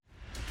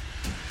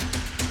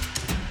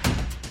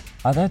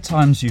Are there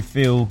times you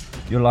feel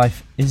your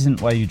life isn't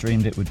where you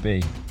dreamed it would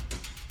be?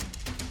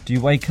 Do you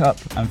wake up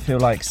and feel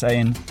like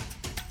saying,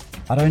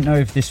 I don't know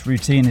if this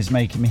routine is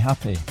making me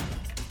happy?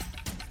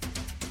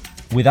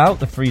 Without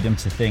the freedom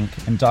to think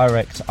and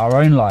direct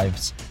our own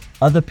lives,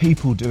 other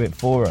people do it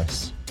for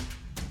us.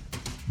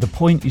 The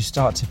point you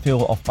start to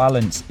feel off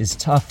balance is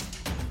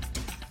tough.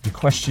 You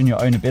question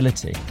your own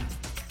ability.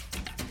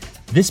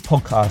 This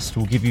podcast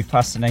will give you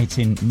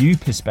fascinating new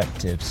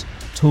perspectives,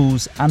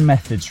 tools and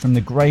methods from the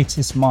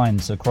greatest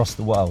minds across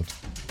the world.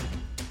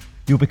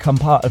 You'll become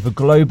part of a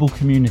global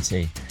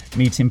community,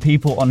 meeting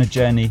people on a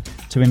journey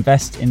to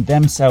invest in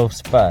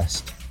themselves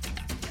first.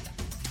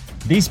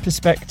 These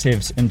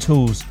perspectives and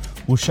tools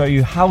will show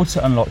you how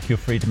to unlock your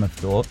freedom of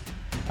thought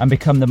and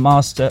become the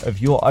master of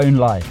your own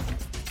life.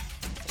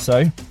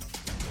 So,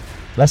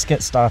 let's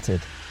get started.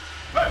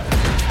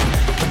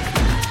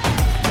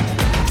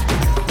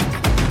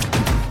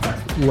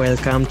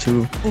 Welcome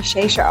to the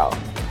Shay Show.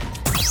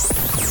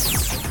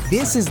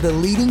 This is the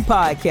leading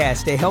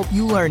podcast to help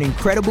you learn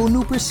incredible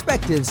new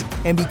perspectives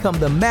and become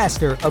the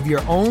master of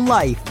your own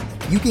life.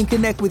 You can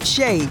connect with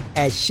Shay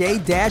at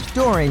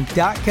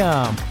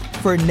shay-doran.com.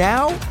 For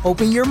now,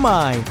 open your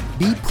mind,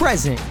 be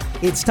present.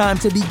 It's time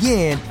to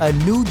begin a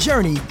new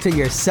journey to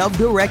your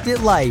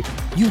self-directed life.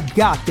 You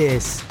got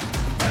this.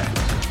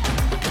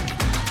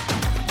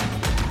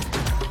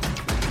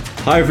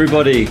 Hi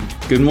everybody,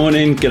 good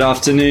morning, good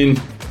afternoon.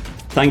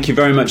 Thank you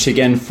very much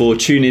again for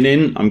tuning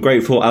in. I'm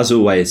grateful as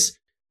always.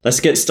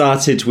 Let's get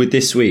started with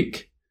this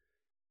week.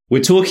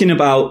 We're talking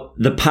about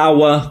the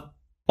power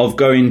of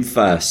going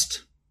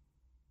first.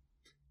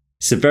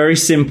 It's a very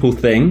simple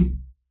thing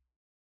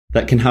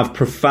that can have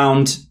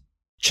profound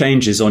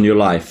changes on your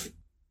life.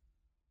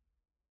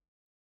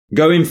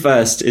 Going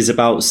first is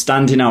about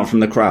standing out from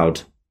the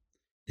crowd.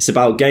 It's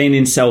about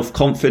gaining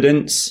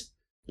self-confidence,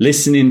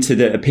 listening to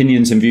the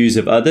opinions and views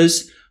of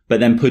others, but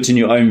then putting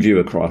your own view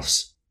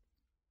across.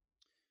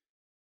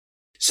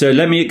 So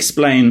let me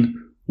explain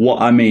what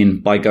I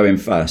mean by going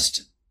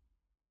first.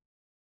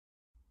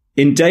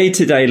 In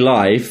day-to-day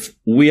life,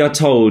 we are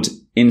told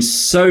in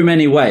so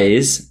many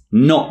ways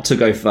not to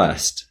go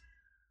first.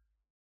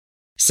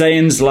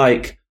 Sayings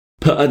like,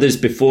 put others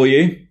before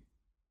you,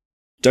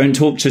 don't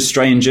talk to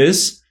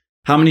strangers.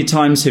 How many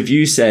times have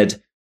you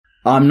said,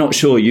 I'm not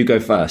sure, you go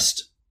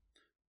first?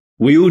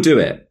 We all do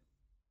it.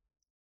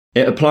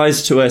 It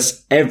applies to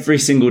us every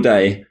single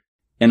day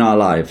in our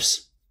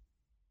lives.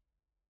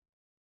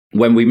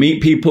 When we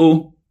meet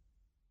people,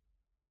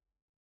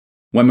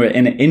 when we're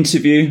in an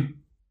interview,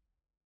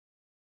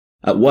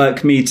 at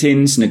work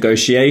meetings,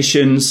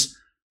 negotiations,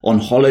 on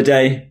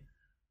holiday.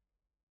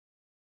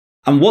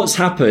 And what's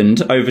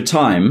happened over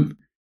time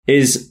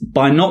is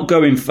by not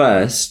going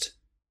first,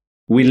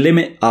 we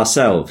limit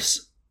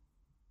ourselves.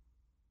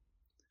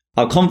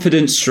 Our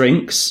confidence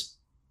shrinks.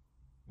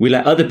 We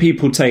let other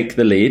people take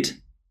the lead.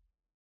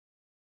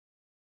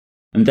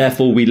 And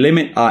therefore we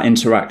limit our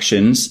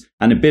interactions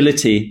and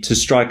ability to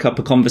strike up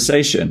a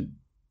conversation.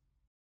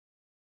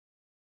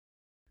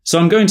 So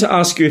I'm going to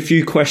ask you a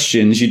few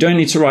questions. You don't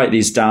need to write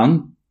these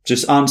down.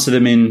 Just answer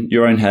them in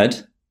your own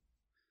head.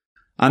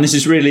 And this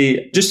is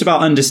really just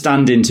about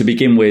understanding to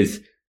begin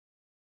with.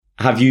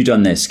 Have you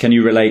done this? Can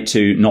you relate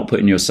to not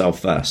putting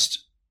yourself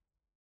first?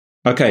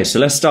 Okay, so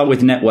let's start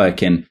with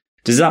networking.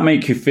 Does that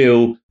make you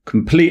feel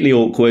completely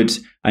awkward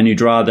and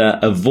you'd rather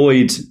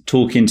avoid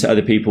talking to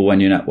other people when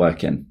you're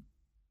networking?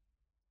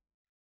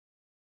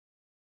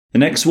 The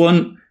next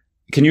one.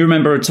 Can you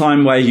remember a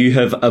time where you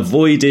have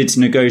avoided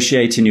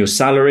negotiating your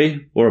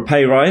salary or a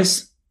pay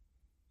rise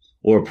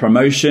or a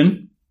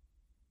promotion?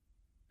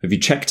 Have you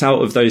checked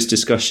out of those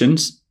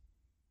discussions?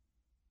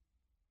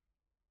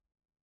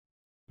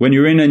 When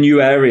you're in a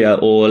new area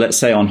or let's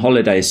say on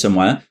holiday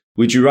somewhere,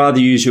 would you rather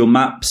use your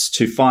maps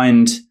to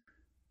find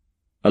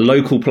a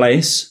local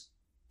place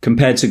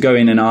compared to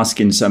going and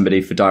asking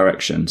somebody for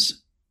directions?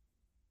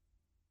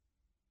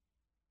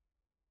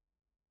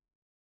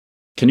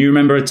 Can you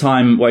remember a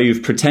time where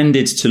you've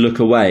pretended to look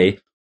away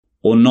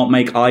or not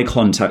make eye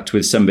contact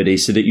with somebody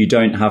so that you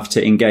don't have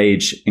to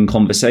engage in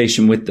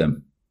conversation with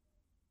them?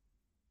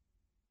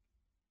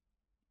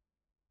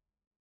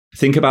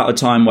 Think about a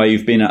time where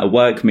you've been at a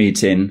work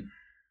meeting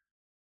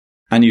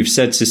and you've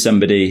said to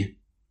somebody,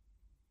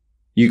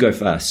 you go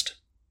first.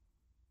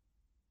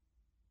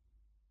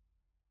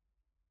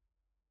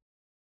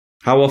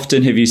 How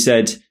often have you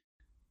said,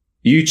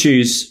 you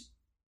choose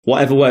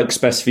whatever works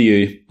best for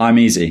you, I'm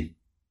easy?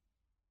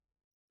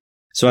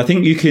 So I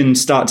think you can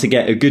start to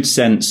get a good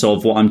sense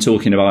of what I'm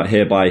talking about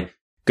here by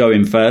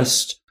going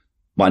first,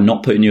 by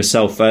not putting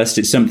yourself first.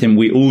 It's something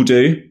we all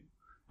do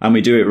and we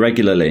do it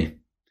regularly.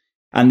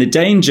 And the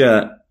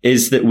danger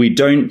is that we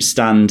don't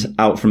stand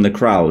out from the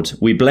crowd.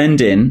 We blend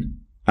in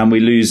and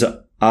we lose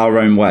our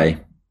own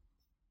way.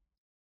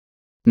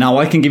 Now,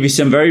 I can give you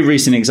some very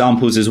recent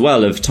examples as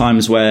well of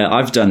times where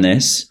I've done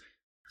this.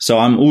 So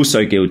I'm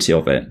also guilty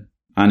of it.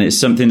 And it's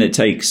something that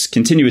takes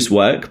continuous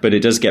work, but it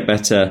does get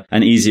better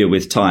and easier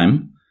with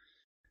time.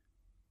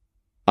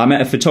 I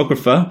met a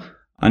photographer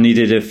I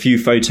needed a few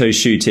photos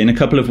shooting a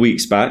couple of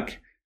weeks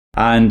back.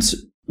 And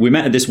we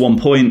met at this one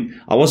point.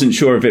 I wasn't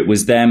sure if it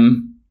was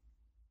them.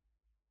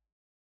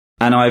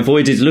 And I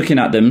avoided looking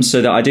at them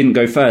so that I didn't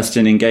go first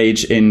and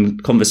engage in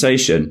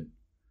conversation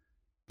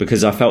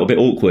because I felt a bit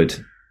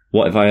awkward.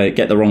 What if I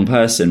get the wrong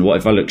person? What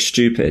if I look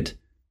stupid?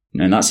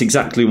 And that's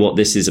exactly what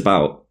this is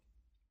about.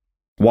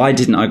 Why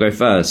didn't I go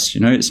first?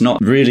 It's not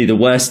really the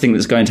worst thing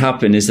that's going to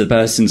happen is the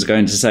person's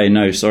going to say,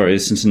 no, sorry,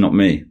 this is not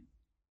me.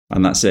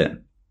 And that's it.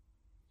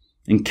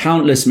 In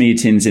countless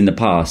meetings in the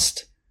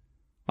past,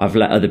 I've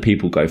let other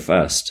people go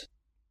first.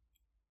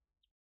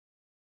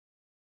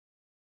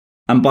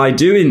 And by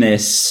doing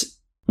this,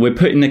 we're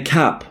putting a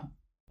cap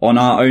on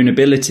our own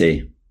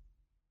ability.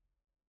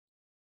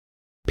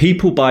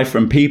 People buy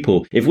from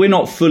people. If we're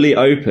not fully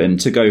open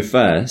to go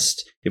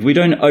first, if we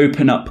don't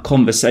open up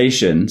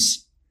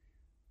conversations,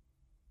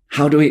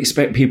 how do we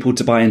expect people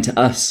to buy into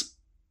us?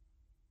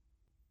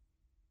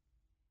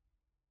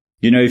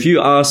 If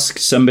you ask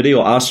somebody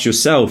or ask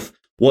yourself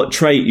what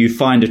trait you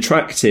find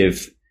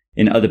attractive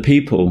in other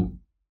people,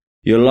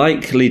 you're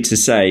likely to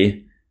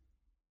say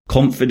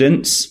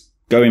confidence,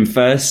 going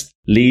first,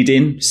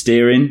 leading,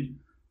 steering.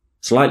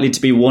 It's likely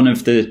to be one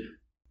of the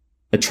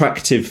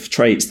attractive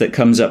traits that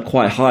comes up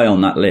quite high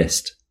on that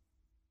list.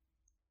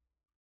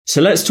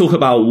 So let's talk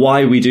about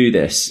why we do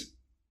this.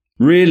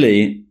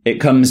 Really, it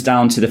comes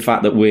down to the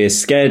fact that we're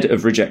scared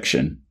of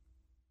rejection.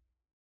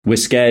 We're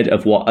scared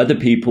of what other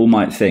people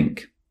might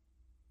think.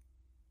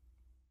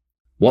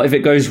 What if it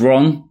goes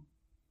wrong?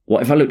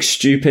 What if I look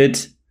stupid?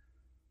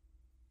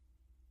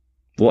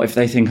 What if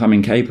they think I'm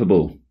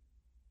incapable?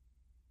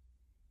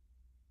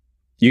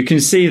 You can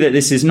see that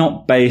this is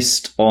not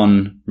based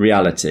on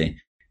reality.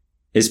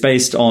 It's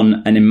based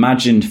on an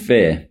imagined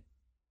fear.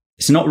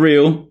 It's not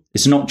real.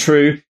 It's not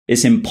true.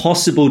 It's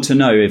impossible to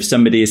know if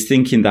somebody is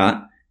thinking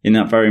that in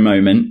that very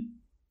moment.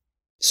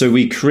 So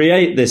we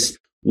create this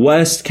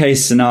worst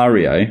case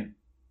scenario,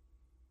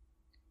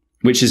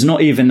 which is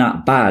not even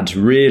that bad,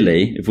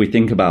 really, if we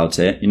think about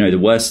it. The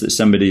worst that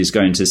somebody is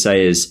going to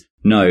say is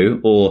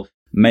no, or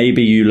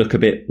maybe you look a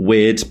bit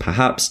weird,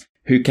 perhaps.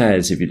 Who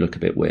cares if you look a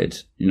bit weird?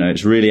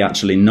 It's really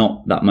actually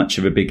not that much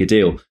of a bigger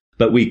deal.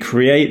 But we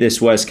create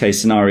this worst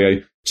case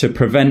scenario to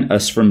prevent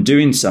us from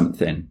doing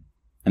something.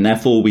 And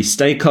therefore we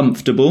stay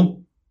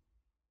comfortable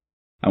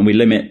and we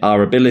limit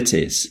our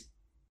abilities.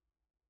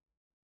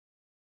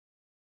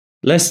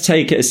 Let's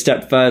take it a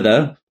step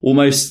further,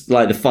 almost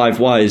like the 5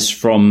 whys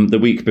from the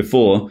week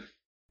before.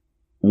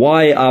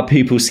 Why are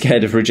people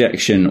scared of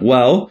rejection?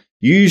 Well,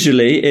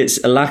 usually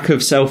it's a lack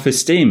of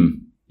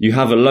self-esteem. You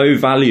have a low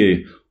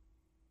value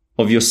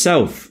of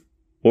yourself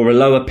or a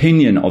low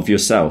opinion of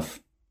yourself.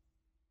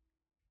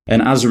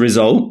 And as a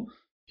result,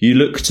 you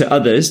look to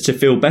others to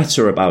feel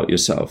better about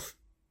yourself.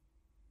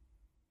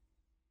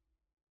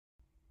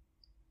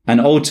 And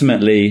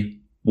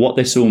ultimately, what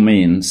this all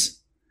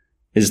means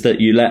is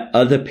that you let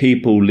other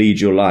people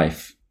lead your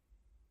life.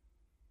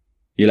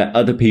 You let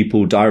other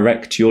people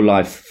direct your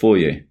life for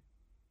you.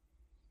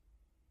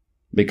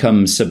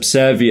 Become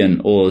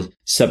subservient or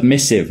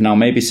submissive. Now,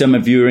 maybe some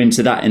of you are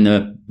into that in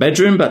the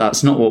bedroom, but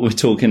that's not what we're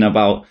talking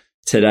about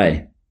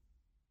today.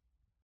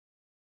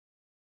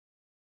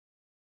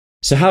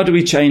 So how do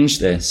we change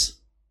this?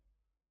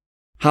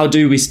 How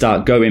do we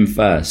start going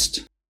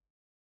first?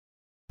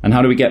 And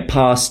how do we get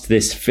past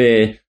this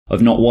fear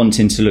of not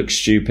wanting to look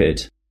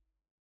stupid?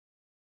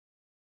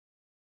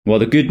 Well,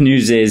 the good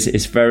news is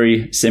it's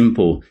very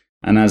simple.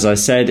 And as I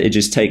said, it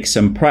just takes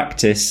some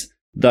practice,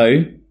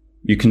 though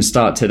you can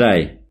start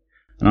today.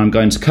 And I'm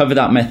going to cover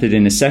that method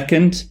in a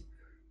second.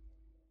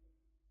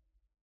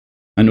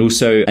 And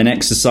also an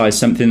exercise,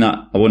 something that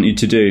I want you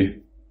to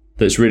do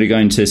that's really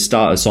going to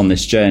start us on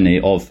this journey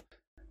of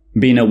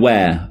being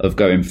aware of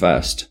going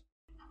first.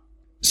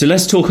 So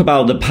let's talk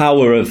about the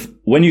power of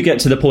when you get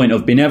to the point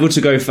of being able to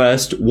go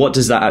first, what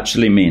does that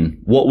actually mean?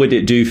 What would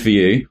it do for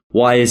you?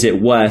 Why is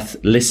it worth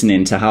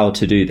listening to how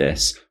to do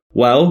this?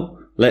 Well,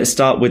 let's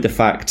start with the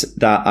fact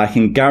that I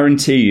can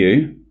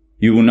guarantee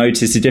you will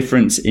notice a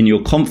difference in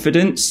your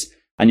confidence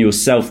and your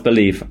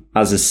self-belief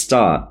as a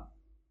start.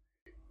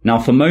 Now,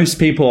 for most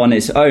people on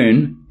its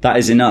own, that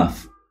is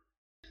enough.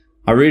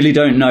 I really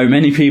don't know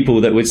many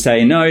people that would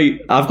say, no,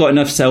 I've got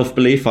enough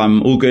self-belief.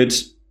 I'm all good.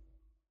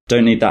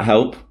 Don't need that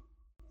help.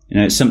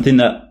 It's something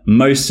that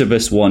most of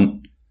us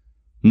want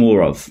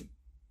more of.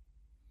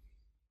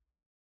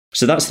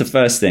 So that's the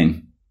first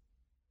thing.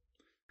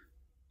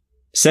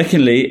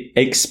 Secondly,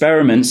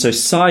 experiments. So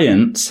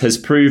science has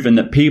proven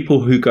that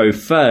people who go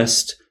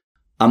first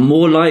are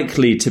more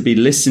likely to be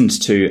listened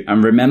to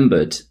and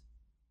remembered.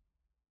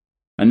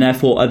 And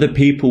therefore other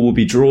people will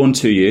be drawn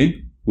to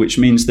you, which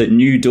means that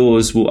new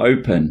doors will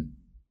open.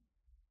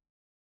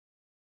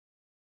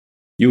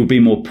 You will be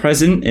more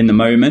present in the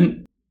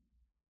moment.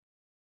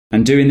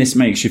 And doing this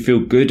makes you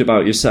feel good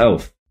about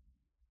yourself.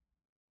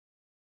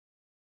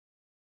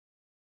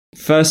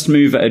 First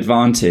mover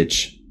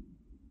advantage.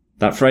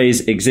 That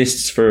phrase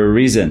exists for a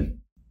reason.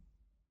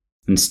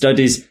 And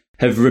studies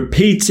have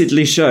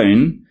repeatedly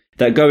shown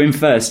that going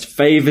first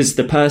favors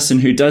the person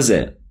who does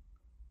it.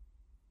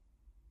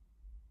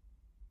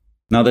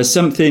 Now, there's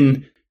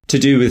something to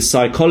do with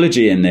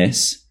psychology in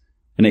this,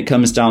 and it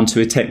comes down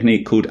to a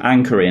technique called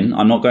anchoring.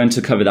 I'm not going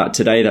to cover that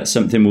today. That's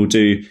something we'll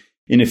do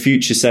in a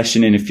future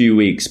session in a few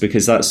weeks,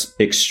 because that's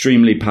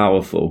extremely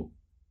powerful.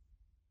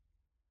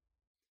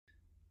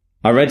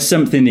 I read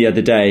something the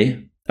other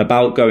day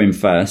about going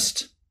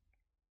first,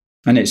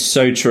 and it's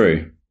so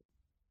true.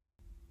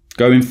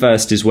 Going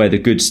first is where the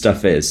good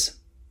stuff is.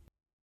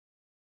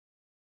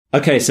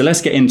 Okay, so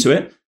let's get into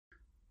it.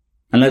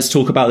 And let's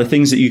talk about the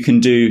things that you can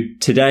do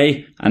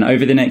today and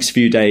over the next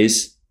few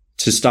days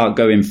to start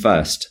going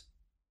first.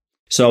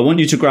 So I want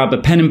you to grab a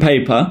pen and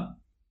paper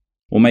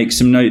or make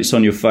some notes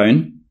on your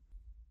phone.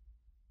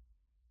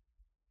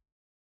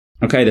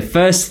 Okay, the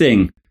first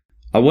thing,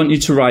 I want you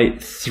to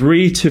write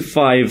 3 to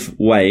 5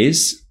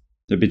 ways,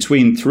 so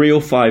between 3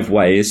 or 5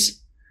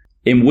 ways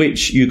in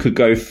which you could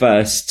go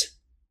first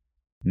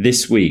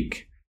this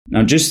week.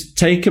 Now just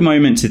take a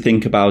moment to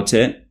think about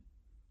it.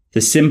 The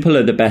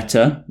simpler the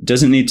better. It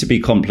doesn't need to be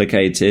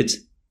complicated.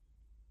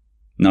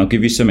 And I'll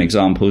give you some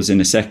examples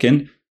in a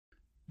second.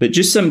 But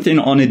just something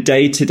on a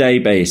day-to-day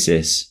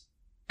basis.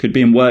 Could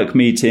be in work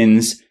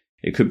meetings.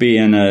 It could be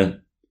in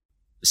a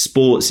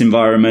sports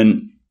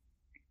environment.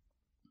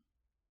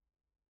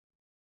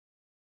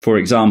 For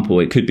example,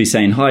 it could be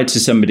saying hi to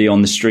somebody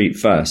on the street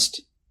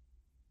first.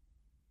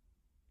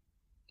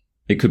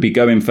 It could be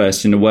going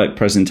first in a work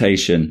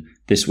presentation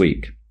this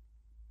week.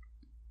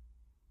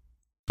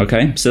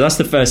 Okay, so that's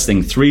the first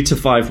thing, 3 to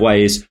 5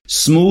 ways,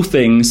 small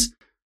things,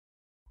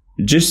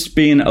 just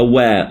being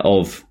aware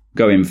of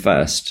going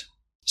first.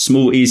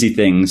 Small, easy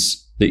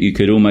things that you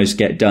could almost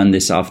get done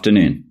this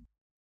afternoon.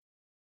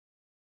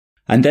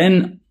 And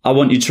then I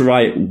want you to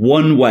write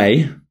 1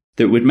 way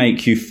that would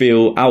make you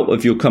feel out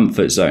of your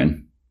comfort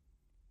zone.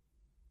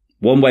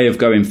 1 way of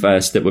going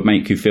first that would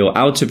make you feel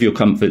out of your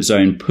comfort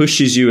zone,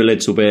 pushes you a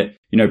little bit,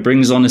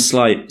 brings on a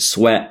slight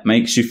sweat,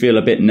 makes you feel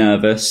a bit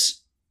nervous.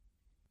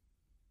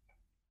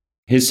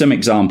 Here's some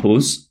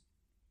examples.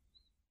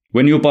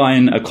 When you're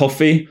buying a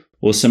coffee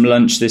or some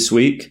lunch this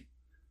week,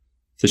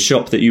 the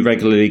shop that you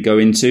regularly go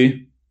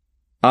into,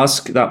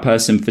 ask that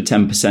person for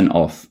 10%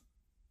 off.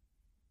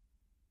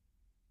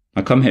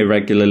 I come here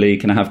regularly.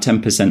 Can I have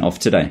 10% off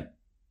today?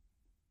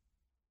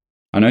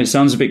 I know it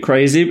sounds a bit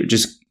crazy, but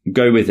just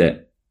go with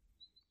it.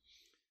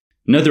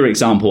 Another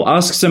example,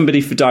 ask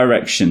somebody for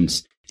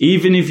directions.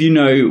 Even if you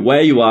know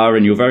where you are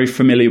and you're very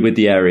familiar with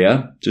the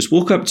area, just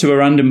walk up to a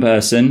random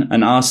person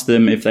and ask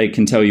them if they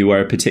can tell you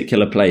where a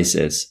particular place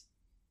is.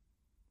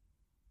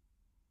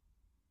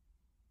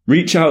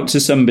 Reach out to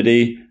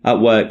somebody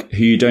at work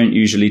who you don't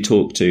usually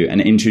talk to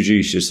and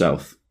introduce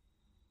yourself.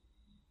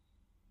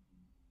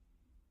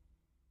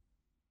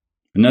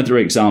 Another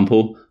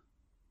example,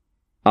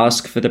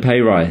 ask for the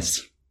pay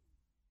rise.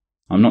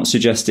 I'm not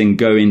suggesting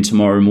go in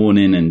tomorrow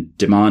morning and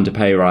demand a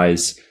pay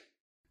rise.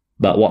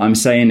 But what I'm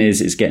saying is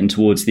it's getting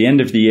towards the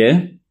end of the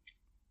year.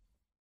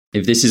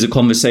 If this is a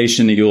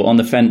conversation that you're on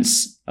the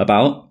fence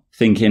about,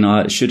 thinking,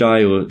 should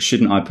I or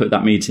shouldn't I put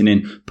that meeting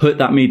in? Put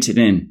that meeting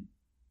in.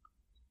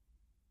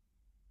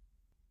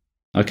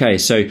 Okay,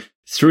 so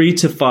 3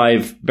 to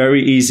 5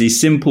 very easy,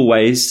 simple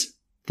ways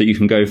that you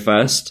can go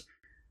first,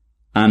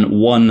 and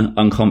 1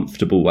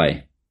 uncomfortable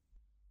way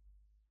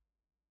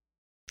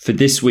for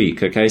this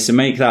week. Okay, so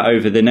make that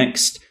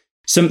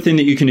something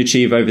that you can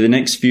achieve over the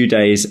next few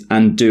days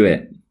and do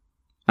it.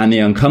 And the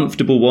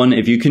uncomfortable one,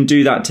 if you can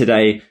do that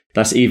today,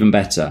 that's even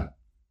better.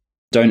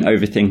 Don't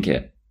overthink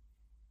it.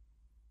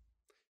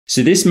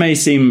 So this may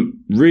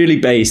seem really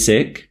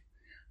basic,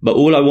 but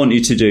all I want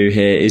you to do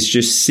here is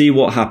just see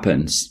what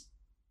happens.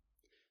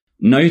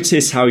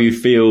 Notice how you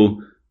feel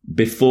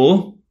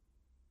before,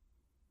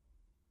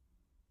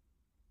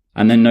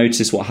 and then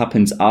notice what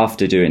happens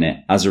after doing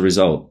it as a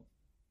result.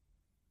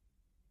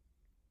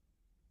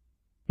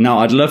 Now,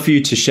 I'd love for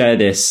you to share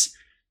this.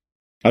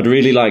 I'd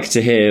really like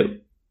to hear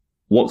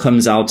what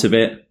comes out of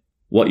it,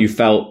 what you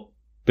felt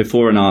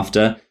before and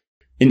after.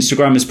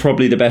 Instagram is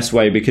probably the best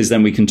way, because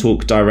then we can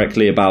talk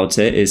directly about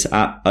it. It's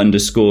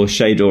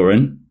 @_Shay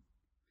Doran.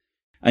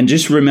 And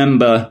just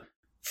remember,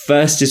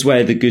 first is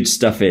where the good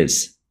stuff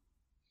is.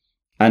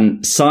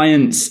 And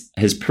science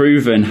has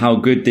proven how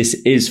good this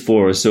is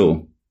for us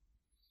all.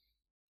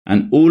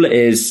 And all it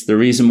is, the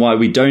reason why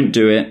we don't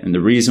do it and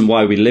the reason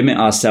why we limit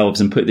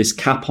ourselves and put this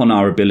cap on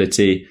our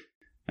ability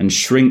and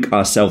shrink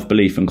our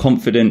self-belief and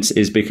confidence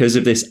is because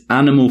of this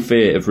animal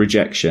fear of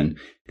rejection,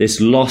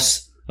 this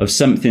loss of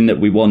something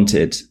that we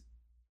wanted.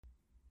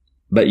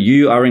 But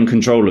you are in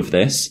control of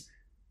this.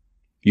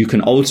 You can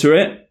alter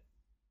it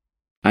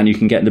and you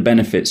can get the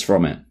benefits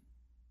from it.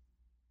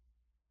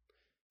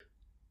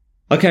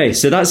 Okay,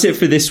 so that's it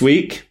for this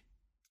week.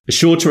 A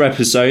shorter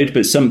episode,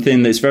 but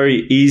something that's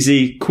very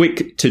easy,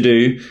 quick to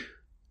do.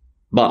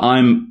 But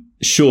I'm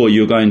sure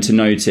you're going to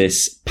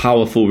notice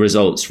powerful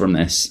results from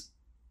this.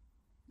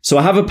 So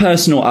I have a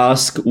personal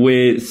ask.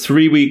 We're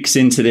 3 weeks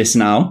into this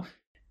now.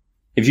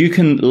 If you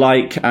can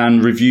like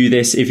and review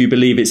this, if you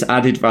believe it's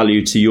added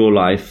value to your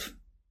life,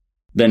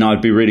 then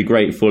I'd be really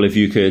grateful if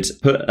you could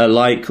put a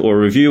like or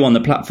a review on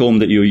the platform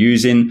that you're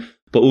using,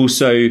 but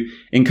also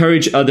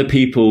encourage other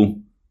people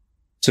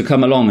to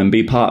come along and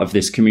be part of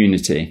this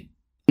community.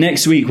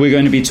 Next week, we're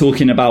going to be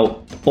talking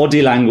about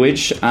body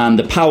language and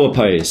the power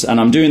pose. And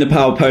I'm doing the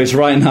power pose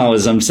right now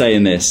as I'm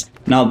saying this.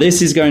 Now,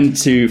 this is going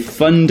to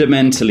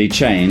fundamentally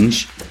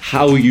change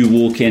how you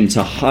walk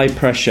into high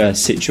pressure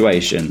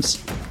situations.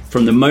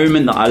 From the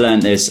moment that I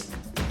learned this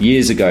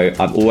years ago,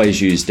 I've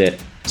always used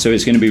it. So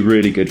it's going to be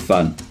really good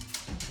fun.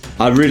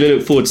 I really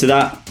look forward to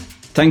that.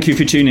 Thank you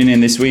for tuning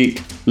in this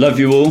week. Love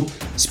you all.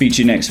 Speak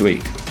to you next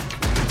week.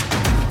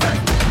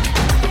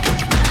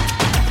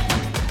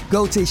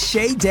 Go to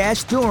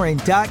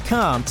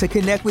shay-doran.com to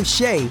connect with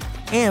Shay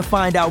and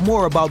find out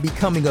more about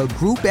becoming a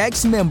Group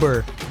X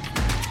member.